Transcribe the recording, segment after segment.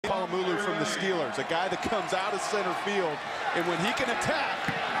the Steelers, a guy that comes out of center field, and when he can attack,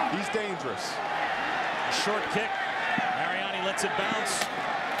 he's dangerous. A short kick. Mariani lets it bounce,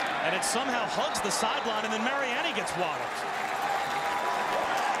 and it somehow hugs the sideline, and then Mariani gets wobbled.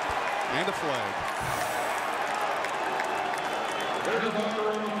 And a flag.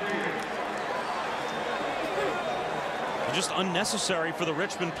 Just unnecessary for the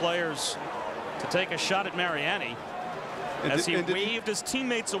Richmond players to take a shot at Mariani as he waved his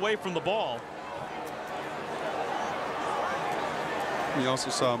teammates away from the ball. We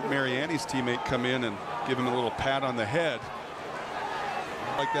also saw Mariani's teammate come in and give him a little pat on the head.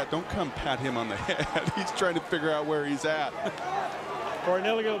 Like that, don't come pat him on the head. He's trying to figure out where he's at. For an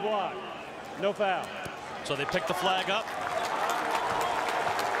illegal block, no foul. So they pick the flag up.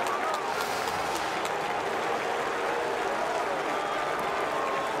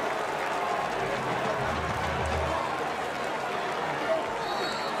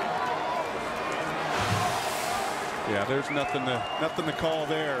 Yeah, there's nothing to call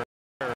there.